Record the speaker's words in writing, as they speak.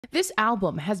This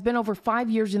album has been over 5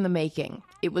 years in the making.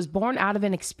 It was born out of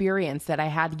an experience that I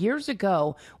had years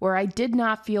ago where I did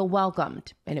not feel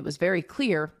welcomed, and it was very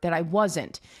clear that I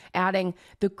wasn't. Adding,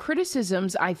 the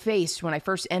criticisms I faced when I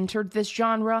first entered this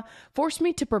genre forced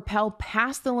me to propel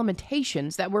past the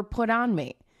limitations that were put on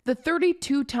me. The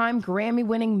 32-time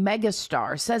Grammy-winning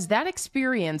megastar says that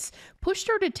experience pushed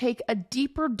her to take a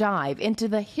deeper dive into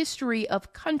the history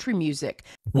of country music.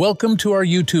 Welcome to our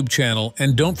YouTube channel,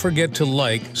 and don't forget to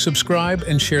like, subscribe,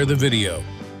 and share the video.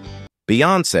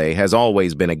 Beyonce has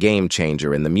always been a game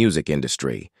changer in the music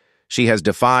industry. She has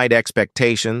defied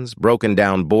expectations, broken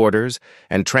down borders,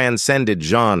 and transcended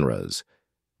genres.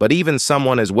 But even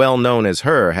someone as well known as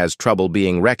her has trouble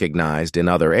being recognized in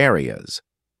other areas.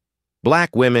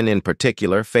 Black women in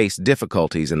particular face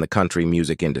difficulties in the country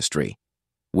music industry,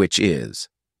 which is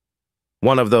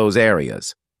one of those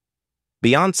areas.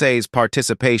 Beyoncé's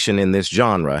participation in this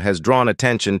genre has drawn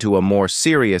attention to a more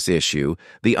serious issue,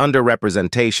 the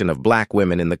underrepresentation of black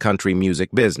women in the country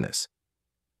music business.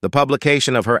 The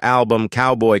publication of her album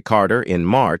Cowboy Carter in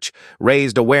March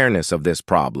raised awareness of this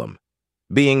problem.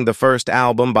 Being the first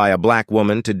album by a black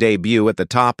woman to debut at the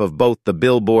top of both the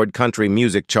Billboard country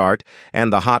music chart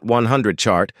and the Hot 100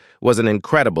 chart was an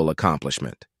incredible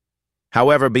accomplishment.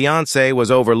 However, Beyoncé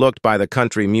was overlooked by the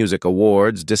Country Music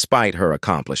Awards despite her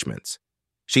accomplishments.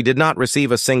 She did not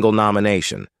receive a single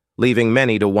nomination, leaving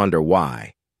many to wonder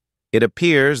why. It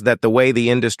appears that the way the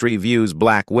industry views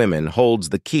black women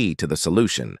holds the key to the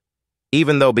solution.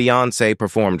 Even though Beyoncé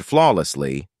performed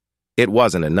flawlessly, it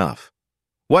wasn't enough.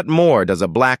 What more does a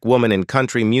black woman in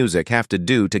country music have to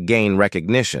do to gain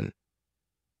recognition?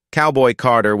 Cowboy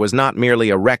Carter was not merely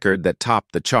a record that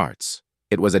topped the charts.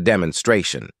 It was a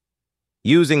demonstration.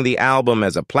 Using the album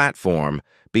as a platform,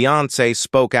 Beyoncé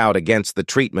spoke out against the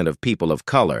treatment of people of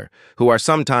color, who are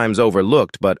sometimes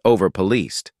overlooked but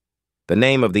over-policed. The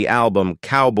name of the album,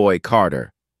 Cowboy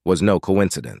Carter, was no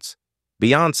coincidence.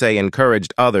 Beyoncé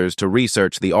encouraged others to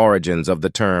research the origins of the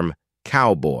term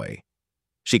cowboy.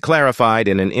 She clarified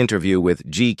in an interview with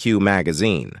GQ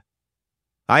magazine.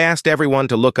 I asked everyone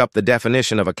to look up the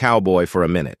definition of a cowboy for a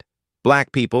minute.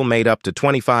 Black people made up to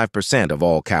 25% of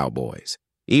all cowboys.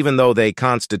 Even though they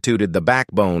constituted the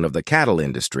backbone of the cattle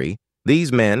industry,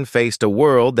 these men faced a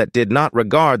world that did not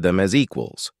regard them as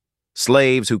equals.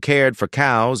 Slaves who cared for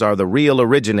cows are the real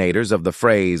originators of the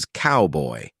phrase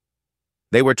cowboy.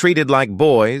 They were treated like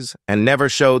boys and never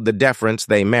showed the deference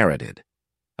they merited.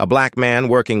 A black man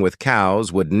working with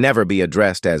cows would never be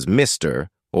addressed as Mr.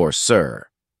 or Sir.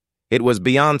 It was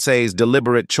Beyoncé's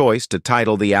deliberate choice to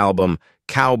title the album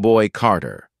Cowboy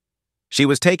Carter. She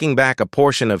was taking back a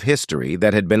portion of history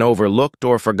that had been overlooked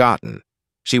or forgotten.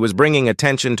 She was bringing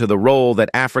attention to the role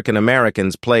that African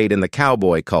Americans played in the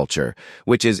cowboy culture,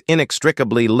 which is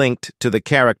inextricably linked to the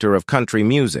character of country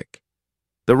music.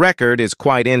 The record is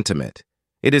quite intimate.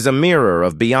 It is a mirror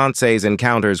of Beyoncé's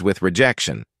encounters with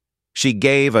rejection. She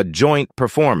gave a joint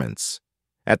performance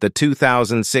at the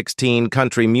 2016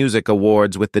 Country Music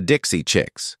Awards with the Dixie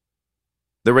Chicks.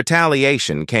 The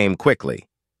retaliation came quickly.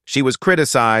 She was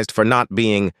criticized for not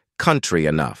being country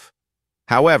enough.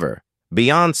 However,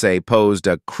 Beyoncé posed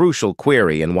a crucial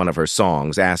query in one of her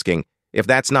songs, asking, if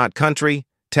that's not country,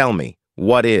 tell me,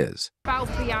 what is? About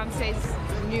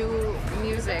Beyonce's new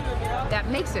music that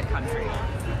makes it country.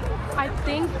 I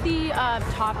think the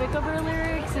topic of her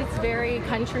lyrics, it's very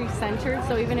country-centered,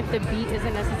 so even if the beat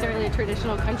isn't necessarily a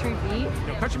traditional country beat.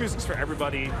 Country music's for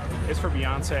everybody. It's for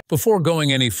Beyonce. Before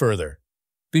going any further,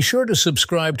 be sure to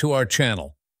subscribe to our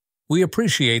channel. We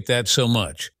appreciate that so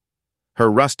much.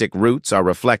 Her rustic roots are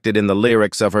reflected in the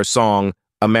lyrics of her song,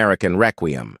 American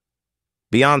Requiem.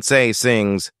 Beyoncé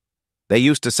sings, they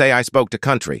used to say I spoke to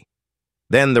country.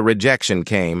 Then the rejection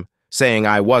came, saying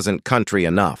I wasn't country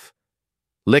enough.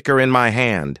 Liquor in my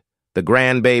hand, the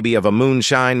grandbaby of a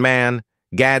moonshine man,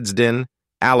 Gadsden,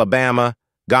 Alabama,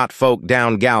 got folk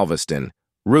down Galveston,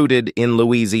 rooted in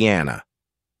Louisiana.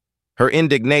 Her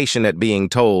indignation at being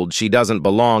told she doesn't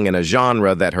belong in a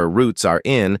genre that her roots are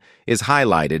in is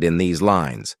highlighted in these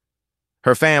lines.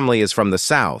 Her family is from the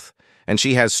South, and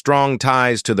she has strong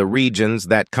ties to the regions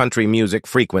that country music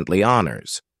frequently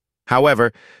honors.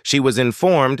 However, she was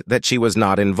informed that she was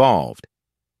not involved.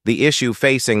 The issue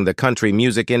facing the country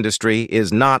music industry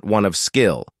is not one of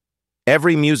skill.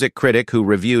 Every music critic who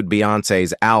reviewed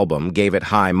Beyoncé's album gave it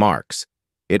high marks.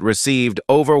 It received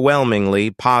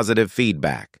overwhelmingly positive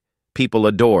feedback. People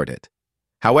adored it.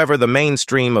 However, the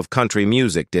mainstream of country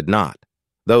music did not.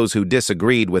 Those who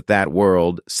disagreed with that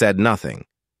world said nothing.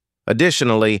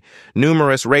 Additionally,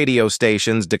 numerous radio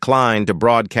stations declined to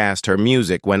broadcast her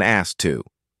music when asked to.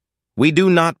 We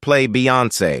do not play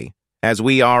Beyoncé, as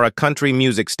we are a country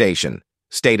music station,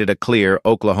 stated a clear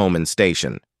Oklahoman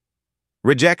station.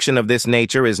 Rejection of this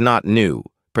nature is not new,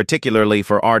 particularly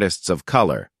for artists of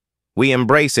color. We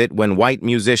embrace it when white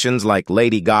musicians like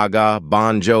Lady Gaga,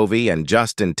 Bon Jovi, and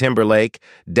Justin Timberlake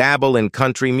dabble in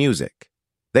country music.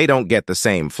 They don't get the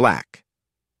same flack.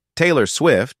 Taylor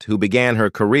Swift, who began her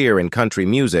career in country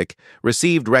music,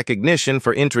 received recognition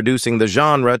for introducing the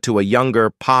genre to a younger,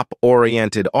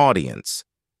 pop-oriented audience.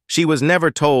 She was never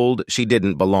told she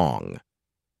didn't belong.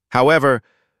 However,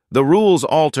 the rules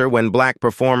alter when black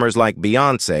performers like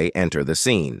Beyonce enter the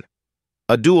scene.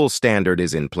 A dual standard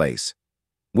is in place.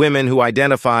 Women who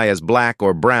identify as black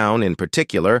or brown in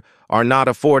particular are not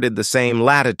afforded the same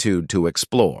latitude to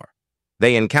explore.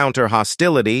 They encounter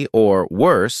hostility or,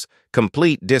 worse,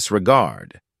 complete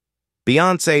disregard.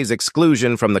 Beyoncé's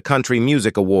exclusion from the Country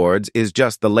Music Awards is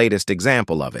just the latest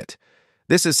example of it.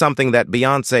 This is something that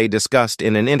Beyoncé discussed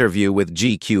in an interview with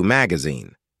GQ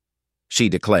magazine. She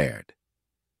declared,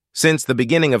 "Since the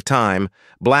beginning of time,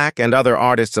 black and other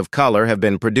artists of color have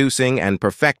been producing and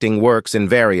perfecting works in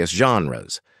various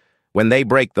genres. When they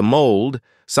break the mold,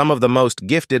 some of the most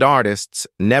gifted artists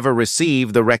never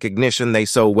receive the recognition they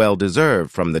so well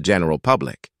deserve from the general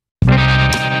public."